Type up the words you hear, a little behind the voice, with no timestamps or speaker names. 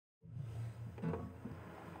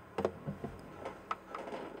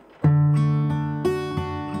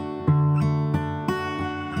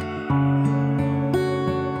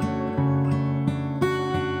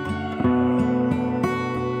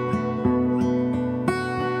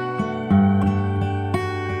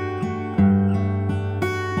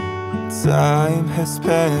Time has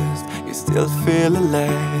passed, you still feel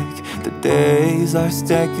like the days are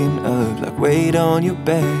stacking up like weight on your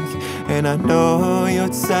back. And I know you're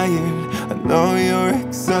tired, I know you're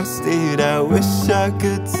exhausted. I wish I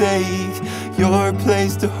could take your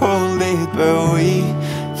place to hold it, but we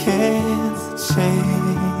can't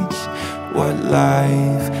change what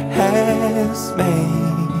life has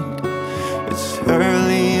made. It's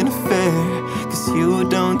surely unfair, 'cause you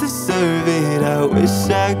don't deserve it. I wish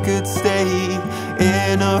I could stay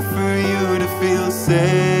enough for you to feel safe,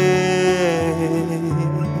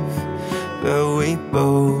 but we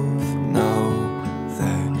both know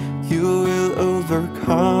that you will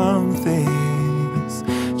overcome things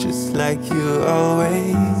just like you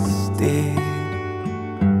always did.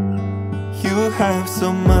 You have so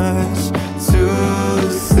much to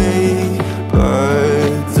say,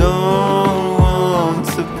 but don't want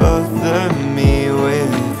to bother me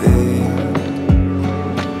with it.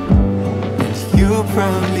 And you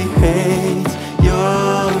probably hate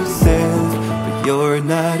yourself, but you're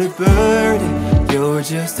not a burden. You're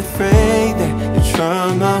just afraid that your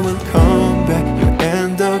trauma will come back. You'll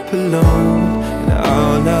end up alone, and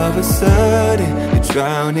all of a sudden you're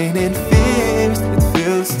drowning in fears. It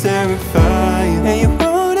feels terrifying, and you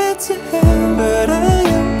want it to end, but I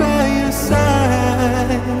am by your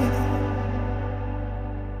side,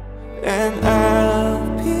 and I'll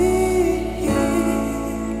be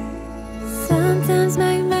here. Sometimes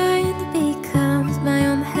my mind becomes my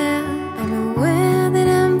own hell. I'm aware that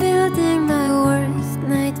I'm building my worst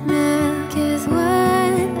nightmare, 'cause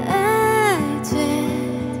what I dread,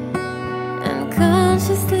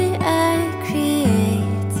 unconsciously I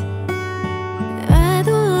create. I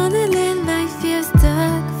don't wanna let my fears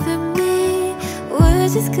talk for me.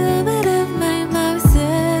 Words just come out of my mouth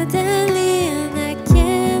suddenly, and I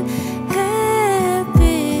can't help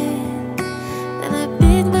it. And I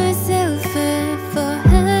beat myself up for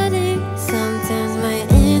hurting. Sometimes my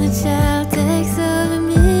inner child takes over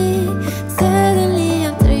me. Suddenly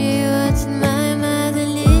I'm three watching my mother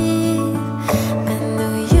leave. I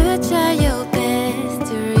know you try your best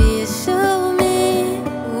to reassure me.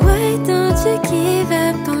 Why don't you give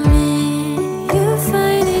up on me? You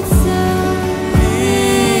find it so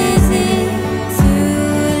easy to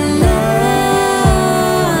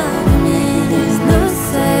love me. There's no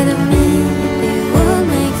side of me that will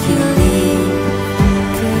make you leave,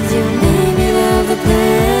 'cause you made me love the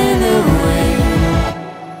pain away.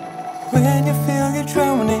 When you feel you're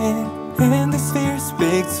drowning and these fears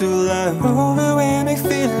speak too loud, overwhelming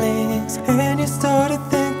feelings, and you start to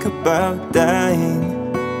think about dying,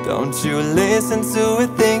 don't you listen to a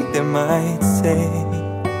thing they might say,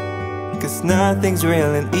 'cause nothing's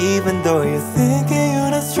real. And even though you're thinking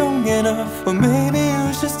you're not strong enough, or maybe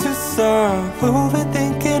you're just too soft,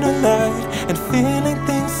 overthinking a lot and feeling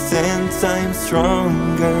things 10 times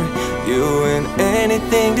stronger, you and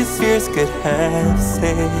anything these fears could have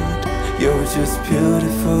said. You're just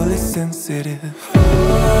beautifully sensitive.